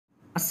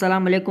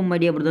Assalamu alaikum my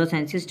dear brothers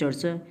and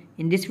sisters.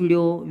 In this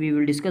video we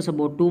will discuss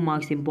about 2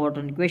 marks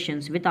important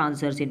questions with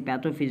answers in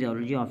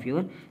pathophysiology of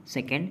your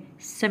second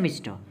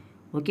semester.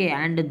 Okay,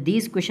 and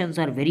these questions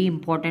are very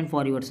important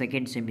for your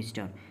second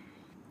semester.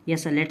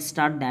 Yes, let's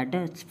start that.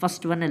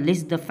 First one,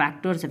 list the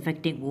factors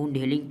affecting wound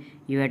healing.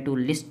 You have to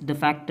list the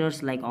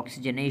factors like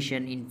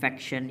oxygenation,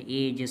 infection,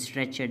 age,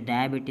 stress,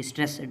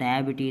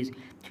 diabetes,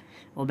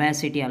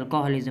 obesity,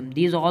 alcoholism.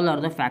 These all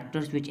are the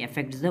factors which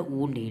affects the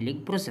wound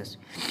healing process.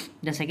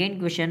 The second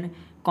question,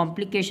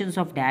 complications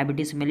of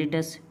diabetes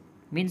mellitus.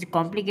 Means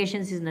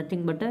complications is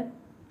nothing but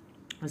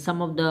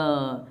some of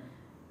the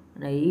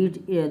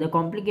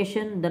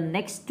complication. The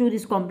next to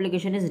this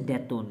complication is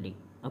death only.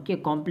 Okay,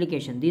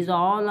 complication, these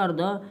all are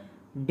the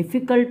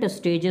difficult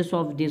stages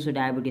of this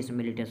diabetes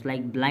mellitus,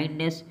 like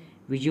blindness,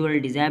 visual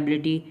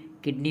disability,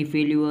 kidney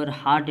failure,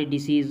 heart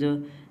disease,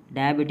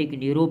 diabetic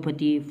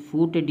neuropathy,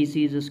 foot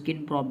disease,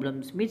 skin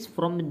problems. Means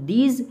from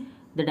these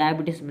the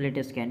diabetes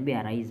mellitus can be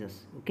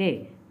arises.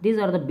 Okay, these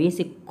are the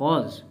basic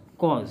cause.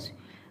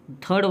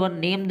 Third one,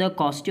 name the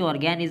causative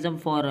organism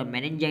for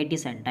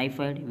meningitis and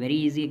typhoid. Very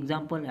easy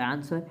example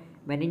answer.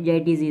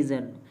 Meningitis is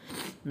a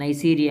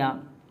Neisseria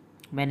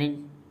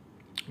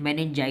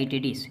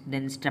meningitis.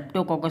 Then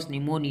streptococcus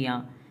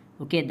pneumonia.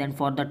 Okay, then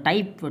for the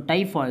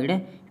typhoid,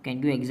 you can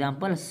give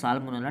example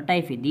Salmonella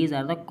typhi. These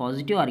are the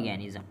causative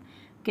organism.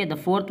 Okay, the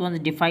fourth one is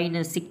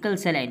define sickle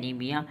cell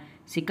anemia.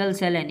 Sickle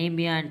cell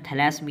anemia and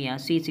thalassemia.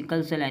 See,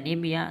 sickle cell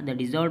anemia, the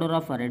disorder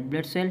of a red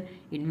blood cell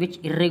in which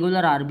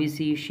irregular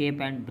RBC shape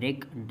and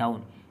break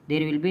down.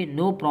 There will be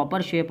no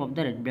proper shape of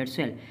the red blood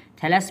cell.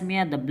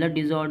 Thalassemia, the blood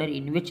disorder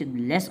in which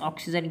less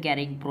oxygen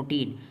carrying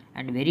protein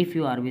and very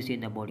few RBC in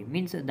the body.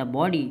 Means the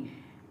body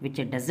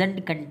which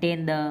doesn't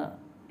contain the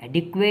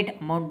adequate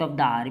amount of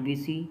the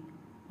RBC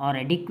or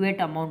adequate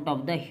amount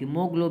of the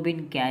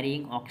hemoglobin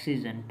carrying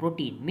oxygen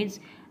protein. Means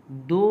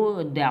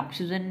though the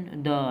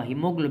oxygen, the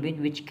hemoglobin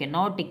which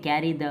cannot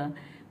carry the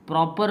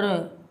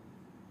proper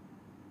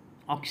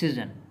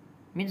oxygen,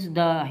 means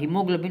the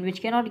hemoglobin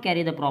which cannot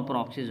carry the proper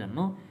oxygen,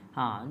 no,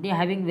 they are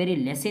having very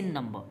less in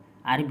number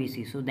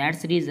RBC. So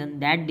that's the reason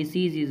that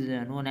disease is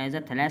known as a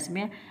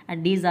thalassemia,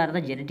 and these are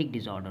the genetic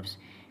disorders.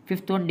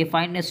 Fifth one,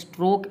 define a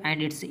stroke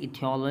and its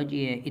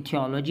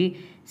etiology.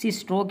 See,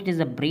 stroke, it is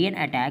a brain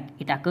attack.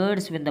 It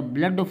occurs when the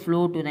blood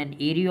flow to an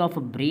area of a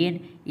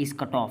brain is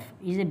cut off.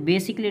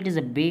 Basically, it is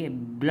a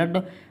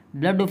blood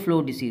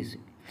flow disease.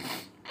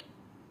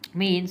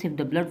 Means if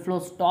the blood flow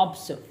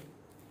stops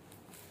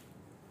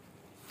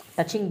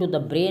touching to the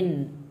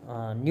brain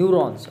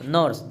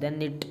nerves,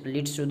 then it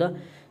leads to the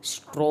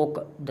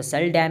stroke, the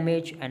cell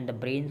damage, and the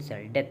brain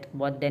cell death.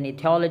 But then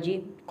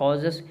etiology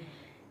causes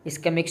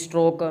ischemic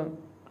stroke,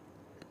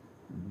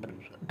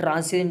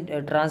 transient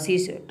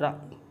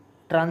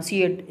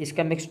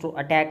ischemic stroke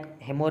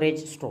attack,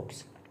 hemorrhage,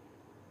 strokes.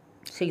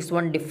 Sixth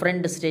one,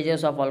 different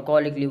stages of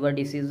alcoholic liver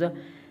disease: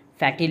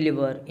 fatty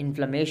liver,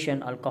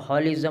 inflammation,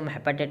 alcoholism,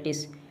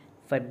 hepatitis,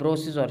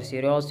 fibrosis or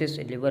cirrhosis,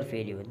 liver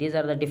failure. These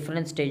are the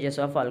different stages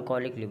of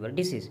alcoholic liver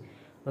disease.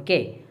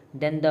 Okay,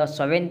 then the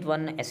seventh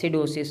one,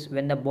 acidosis,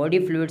 when the body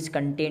fluids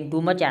contain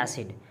too much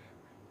acid.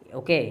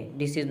 Okay,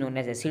 this is known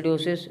as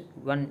acidosis.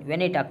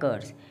 When it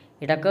occurs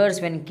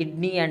when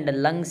kidney and the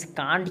lungs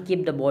can't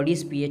keep the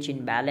body's pH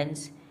in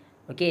balance.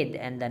 Okay,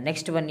 and the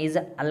next one is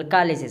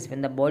alkalysis,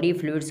 when the body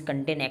fluids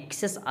contain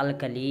excess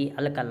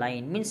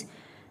alkaline, means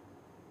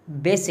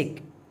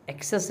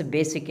excess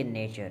basic in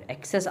nature,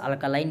 excess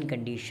alkaline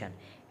condition.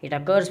 It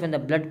occurs when the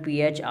blood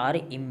pH are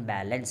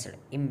imbalanced.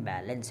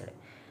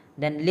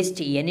 Then list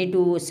any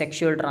two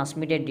sexual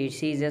transmitted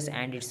diseases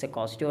and its a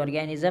causative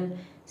organism.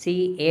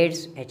 See,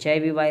 AIDS,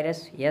 HIV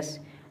virus, yes.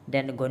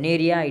 Then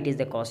gonorrhea, it is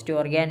the causative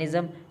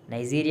organism.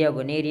 Neisseria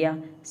gonorrhea.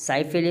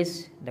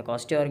 Syphilis, the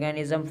causative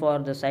organism for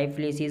the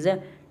syphilis is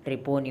a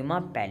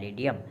Treponema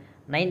pallidum.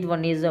 Ninth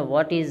one is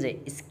what is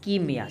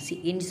ischemia.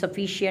 See,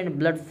 insufficient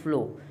blood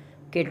flow,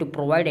 okay, to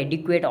provide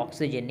adequate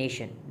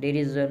oxygenation. There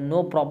is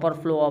no proper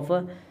flow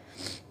of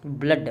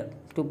blood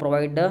to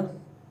provide the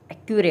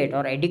accurate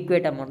or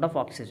adequate amount of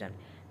oxygen.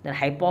 Then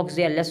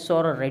hypoxia, less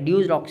or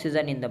reduced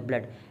oxygen in the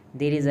blood.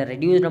 There is a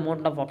reduced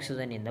amount of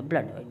oxygen in the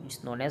blood.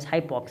 It's known as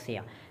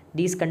hypoxia.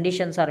 These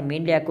conditions are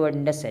mainly occurred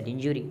in the cell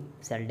injury,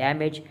 cell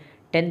damage.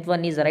 10th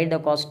one is write the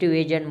causative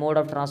agent, mode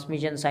of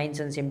transmission, signs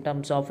and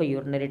symptoms of a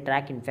urinary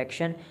tract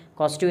infection.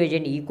 Causative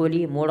agent E.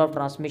 coli, mode of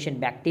transmission,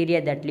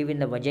 bacteria that live in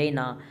the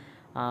vagina,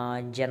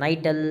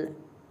 genital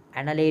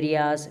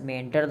areas, may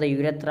enter the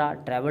urethra,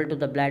 travel to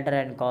the bladder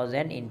and cause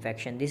an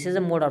infection. This is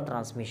a mode of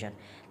transmission.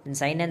 Then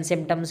sign and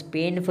symptoms: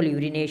 painful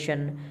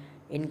urination,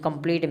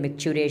 incomplete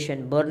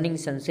micturition, burning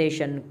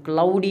sensation,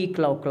 cloudy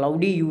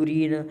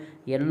urine,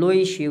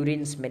 yellowish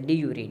urine, smelly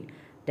urine.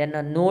 Then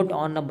a note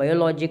on a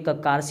biologic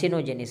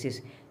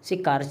carcinogenesis. See,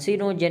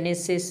 carcinogen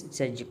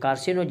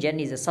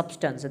is a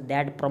substance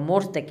that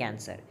promotes the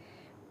cancer.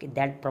 Okay,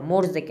 that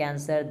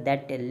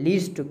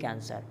leads to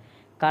cancer.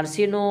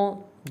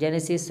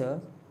 Carcinogenesis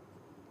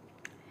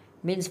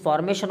means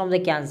formation of the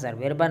cancer,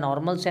 whereby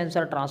normal cells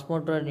are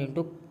transported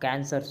into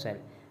cancer cell.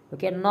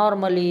 Okay,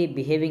 normally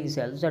behaving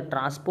cells are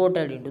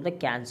transported into the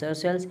cancer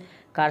cells.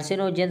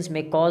 Carcinogens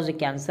may cause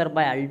cancer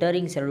by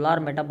altering cellular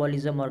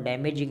metabolism or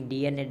damaging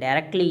DNA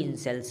directly in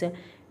cells,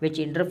 which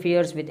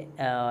interferes with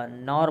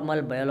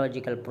normal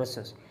biological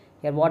process.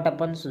 Here, what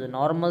happens? The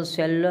normal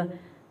cells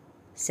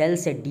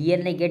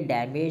DNA get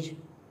damaged.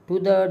 To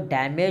the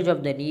damage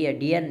of the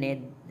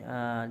DNA,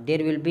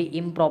 there will be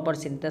improper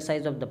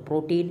synthesis of the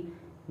protein,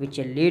 which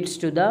leads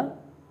to the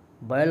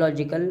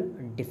biological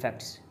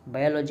defects.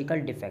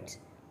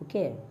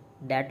 Okay,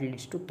 that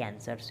leads to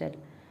cancer cell.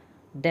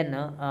 Then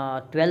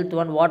 12th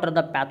one, what are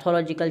the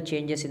pathological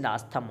changes in the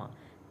asthma?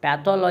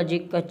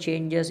 Pathological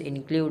changes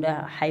include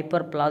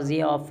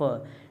hyperplasia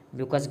of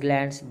mucous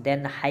glands,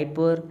 then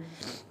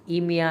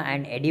hyperemia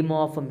and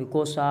edema of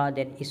mucosa,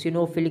 then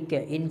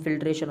eosinophilic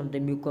infiltration of the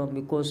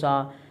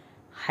mucosa,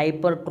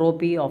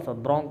 hypertrophy of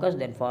bronchus,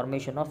 then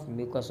formation of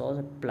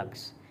mucosal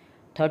plugs.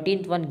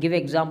 13th one, give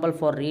example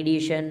for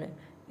radiation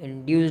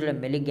induced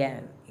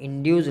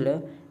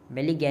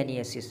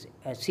meningitis.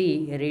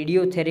 See,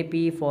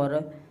 radiotherapy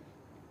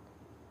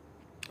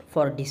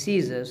for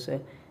diseases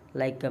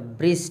like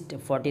breast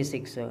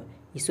 46,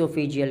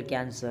 esophageal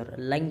cancer,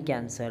 lung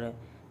cancer,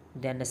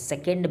 then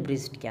second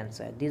breast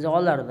cancer. These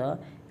all are the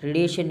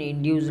radiation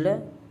induced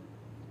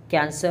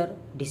cancer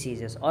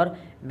diseases or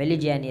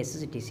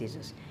meningitis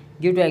diseases.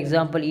 Give to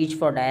example each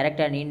for direct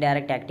and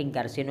indirect acting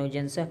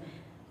carcinogens.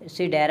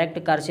 See, direct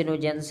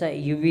carcinogens,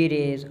 UV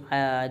rays,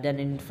 then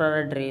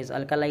infrared rays,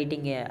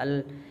 alkylating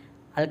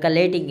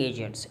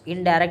agents.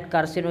 Indirect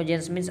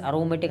carcinogens means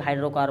aromatic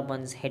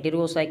hydrocarbons,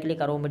 heterocyclic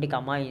aromatic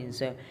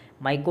amines,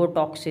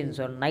 mycotoxins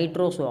or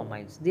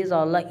nitrosamines. These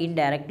are all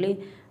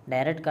indirectly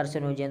direct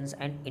carcinogens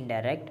and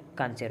indirect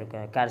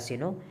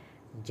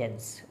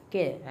carcinogens.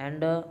 Okay,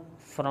 and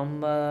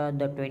from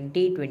the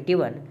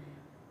 2021,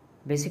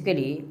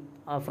 basically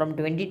from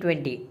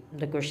 2020,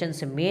 the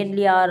questions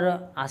mainly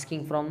are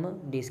asking from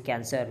this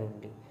cancer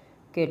only.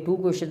 Okay, two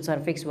questions are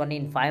fixed, one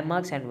in 5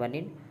 marks and one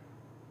in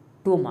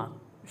 2 marks.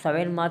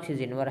 7 marks is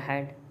in your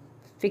hand,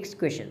 fixed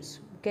questions.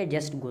 Okay,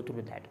 just go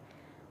through that.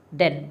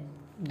 Then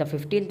the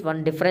 15th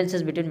one,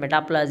 differences between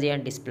metaplasia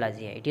and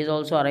dysplasia. It is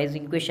also a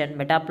rising question.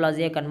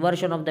 Metaplasia,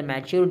 conversion of the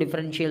mature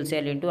differential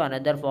cell into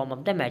another form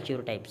of the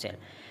mature type cell.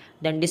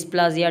 Then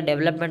dysplasia,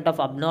 development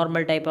of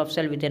abnormal type of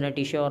cell within a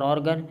tissue or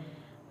organ.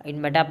 In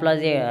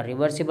metaplasia, a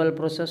reversible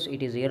process,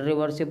 it is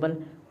irreversible,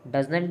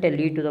 does not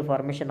lead to the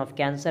formation of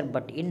cancer,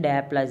 but in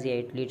dysplasia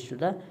it leads to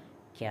the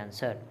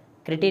cancer.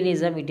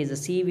 Cretinism, it is a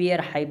severe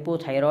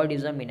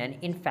hypothyroidism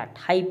in fact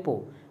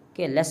hypo,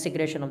 okay, less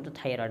secretion of the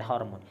thyroid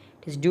hormone.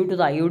 It is due to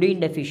the iodine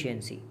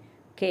deficiency.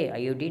 Okay,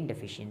 iodine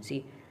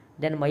deficiency.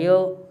 Then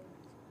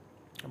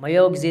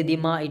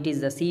myxedema, it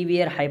is the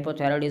severe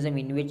hypothyroidism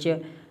in which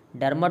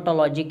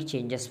dermatologic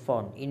changes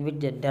form, in which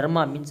the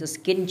derma means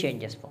skin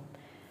changes form.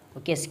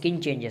 Okay, skin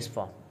changes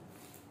form.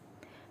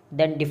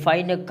 Then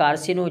define a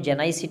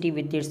carcinogenicity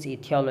with its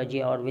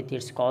etiology or with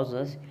its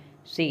causes.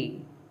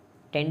 See,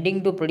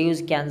 tending to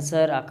produce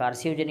cancer are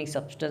carcinogenic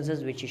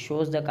substances which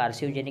shows the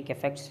carcinogenic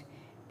effects.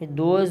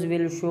 Those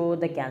will show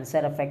the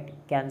canceric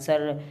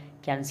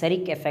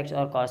effects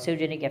or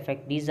carcinogenic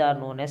effect. These are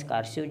known as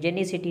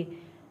carcinogenicity.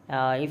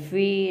 If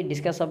we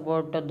discuss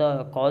about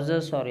the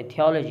causes or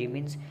etiology,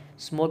 means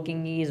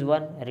smoking is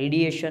one,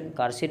 radiation,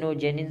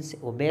 carcinogens,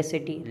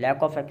 obesity,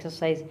 lack of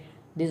exercise.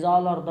 These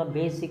all are the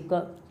basic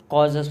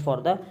causes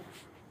for the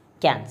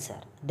cancer.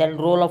 Then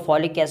role of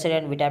folic acid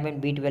and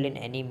vitamin B12 in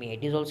anemia.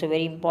 It is also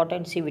very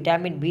important. See,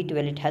 vitamin B12,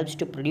 it helps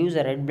to produce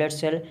a red blood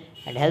cell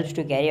and helps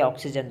to carry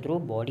oxygen through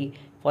body.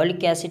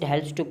 Folic acid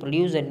helps to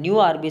produce a new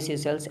RBC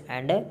cells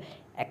and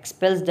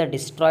expels the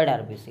destroyed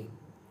RBC.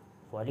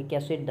 Folic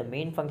acid, the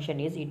main function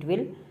is it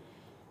will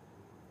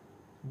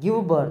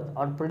give birth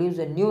or produce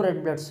a new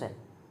red blood cell,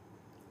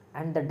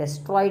 and the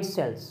destroyed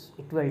cells,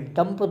 it will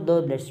dump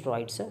the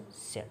destroyed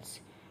cells.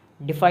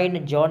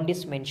 Define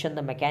jaundice, mention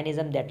the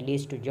mechanism that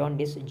leads to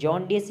jaundice.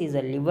 Jaundice is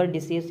a liver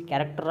disease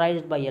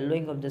characterized by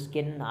yellowing of the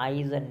skin,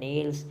 eyes,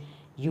 nails,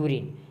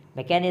 urine.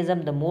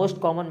 Mechanism, the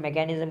most common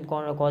mechanism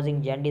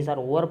causing jaundice are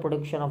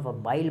overproduction of a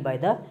bile by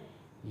the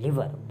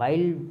liver.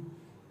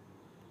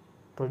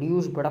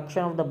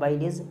 Production of the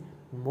bile is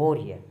more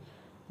here.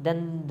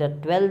 Then the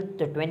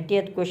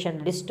 20th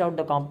question, list out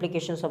the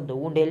complications of the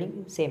wound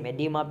healing. Same,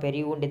 edema,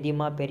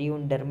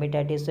 periwound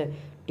dermatitis,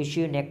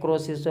 tissue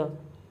necrosis,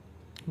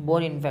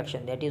 bone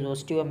infection, that is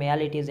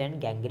osteomyelitis and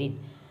gangrene.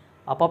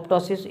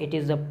 Apoptosis, it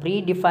is a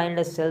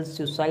predefined cell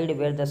suicide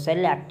where the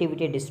cell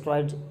activity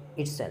destroys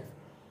itself.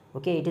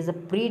 Okay, it is a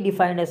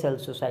predefined cell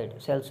suicide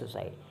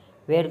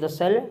where the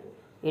cell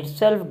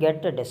itself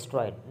get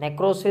destroyed.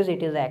 Necrosis,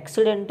 it is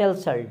accidental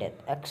cell death,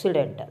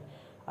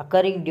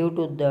 occurring due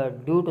to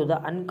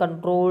the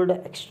uncontrolled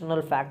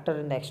external factor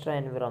in the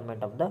external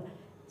environment of the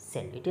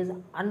cell. It is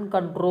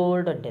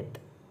uncontrolled death,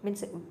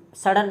 means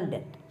sudden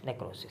death,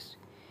 necrosis.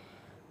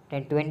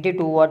 Then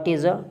 22, what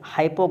is a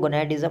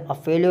hypogonadism? A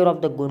failure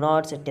of the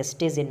gonads,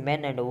 testes in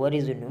men and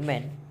ovaries in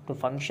women to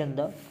function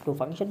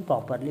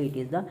properly. It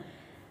is the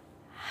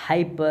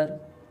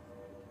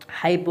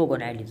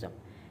hypogonadism.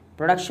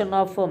 production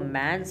of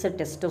man's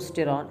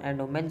testosterone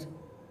and women's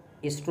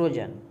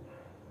estrogen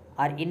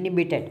are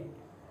inhibited.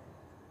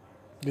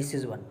 This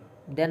is one.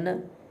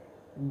 Then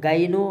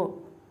gyno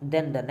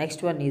then the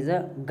next one is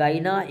a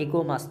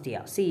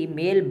gynaecomastia. See,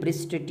 male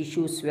breast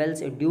tissue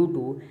swells due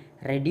to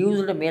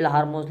reduced male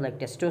hormones like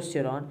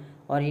testosterone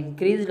or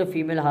increased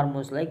female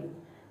hormones like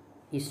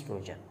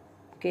estrogen.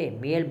 Okay,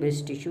 male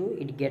breast tissue,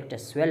 it get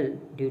swell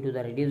due to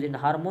the reduced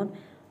hormone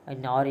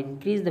and or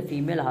increase the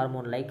female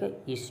hormone like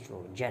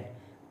estrogen.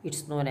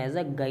 It's known as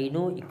a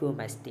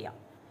gynaecomastia.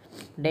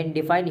 Then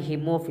define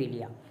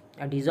hemophilia,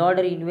 a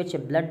disorder in which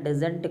blood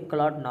doesn't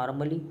clot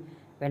normally.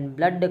 When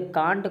blood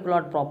can't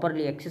clot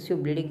properly,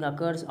 excessive bleeding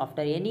occurs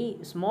after any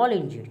small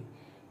injury.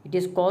 It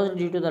is caused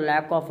due to the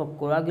lack of a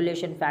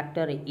coagulation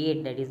factor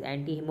 8, that is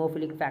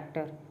anti-hemophilic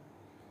factor.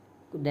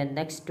 Then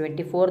next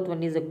 24th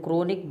one is a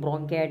chronic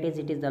bronchitis.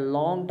 It is the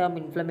long-term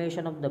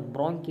inflammation of the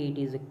bronchi. It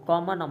is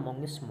common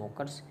among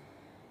smokers.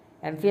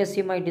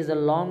 Emphysema, it is a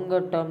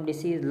longer-term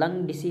disease,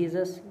 lung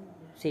diseases.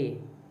 See,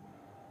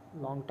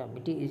 long-term.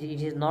 It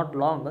is not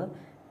long.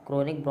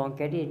 Chronic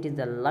bronchitis, it is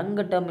the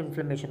long-term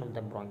inflammation of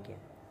the bronchi.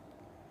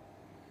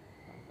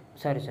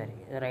 Sorry,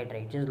 right.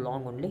 It is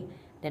long only.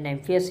 Then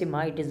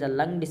emphysema, it is a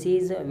lung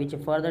disease which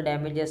further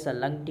damages the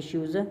lung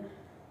tissues,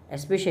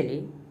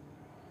 especially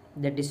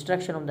the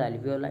destruction of the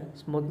alveoli.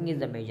 Smoking is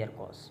the major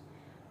cause.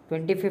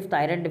 25th,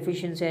 iron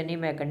deficiency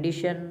anemia, a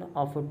condition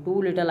of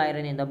too little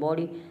iron in the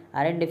body.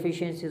 Iron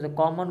deficiency is a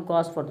common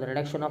cause for the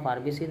reduction of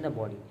RBC in the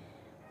body.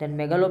 Then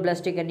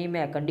megaloblastic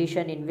anemia, a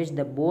condition in which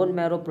the bone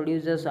marrow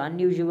produces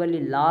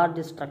unusually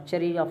large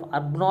structure of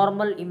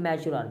abnormal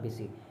immature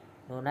RBC,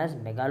 known as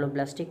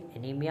megaloblastic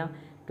anemia.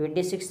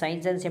 26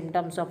 signs and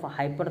symptoms of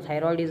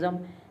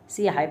hyperthyroidism.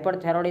 See,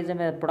 hyperthyroidism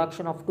is a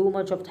production of too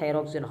much of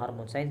thyroxine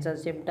hormone. Signs and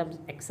symptoms: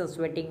 excess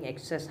sweating,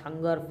 excess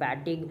hunger,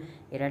 fatigue,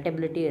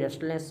 irritability,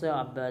 restlessness,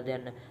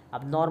 then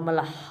abnormal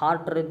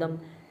heart rhythm,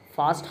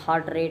 fast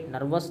heart rate,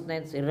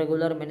 nervousness,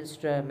 irregular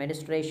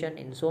menstruation,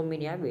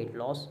 insomnia, weight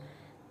loss.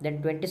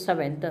 Then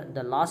 27th,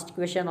 the last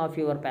question of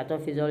your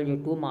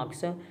pathophysiology 2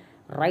 marks.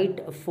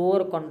 Write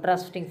 4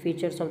 contrasting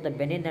features of the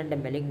benign and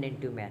malignant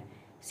tumor.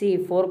 See,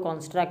 4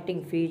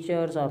 contrasting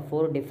features or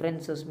 4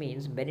 differences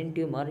means benign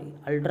tumor,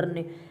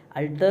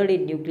 altered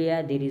in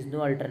nuclei, there is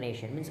no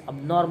alternation, means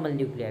abnormal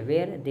nuclei,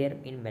 where there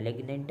in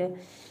malignant.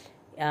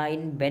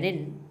 In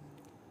benign,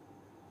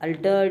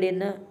 altered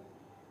in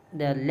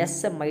the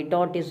less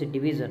mitosis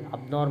division,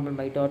 abnormal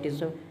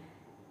mitosis.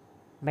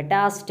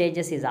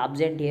 Metastasis is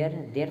absent here,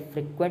 there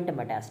frequent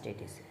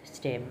metastasis.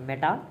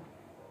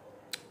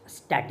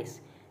 Metastasis.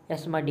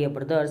 Yes, my dear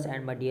brothers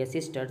and my dear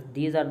sisters,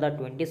 these are the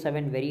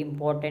 27 very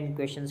important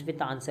questions with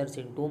answers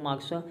in 2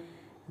 marks.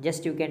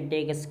 Just you can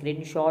take a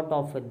screenshot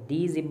of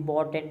these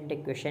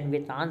important question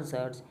with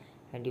answers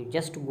and you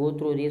just go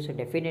through this.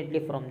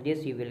 Definitely from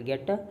this you will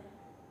get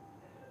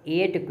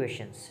 8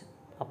 questions.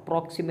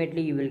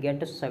 Approximately you will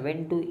get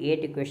 7 to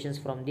 8 questions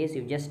from this.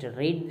 You just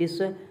read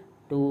this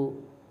to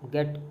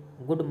get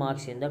good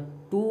marks in the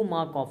 2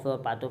 mark of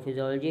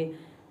pathophysiology.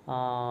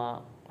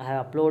 I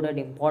have uploaded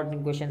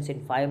important questions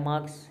in 5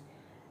 marks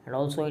and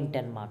also in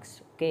 10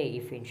 marks. Okay,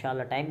 if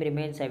inshallah time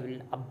remains, I will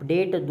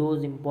update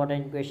those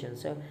important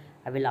questions.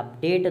 I will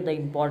update the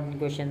important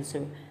questions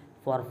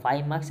for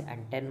 5 marks and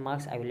 10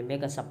 marks. I will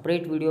make a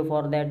separate video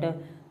for that.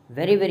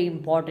 Very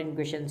important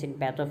questions in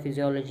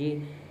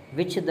pathophysiology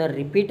which the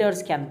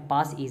repeaters can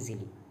pass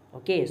easily.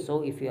 Okay,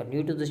 so if you are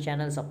new to this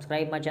channel,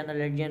 subscribe my channel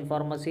Religion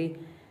Pharmacy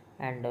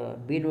and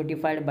be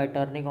notified by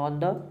turning on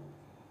the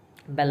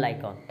bell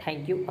icon.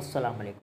 Thank you. Assalamu alaikum.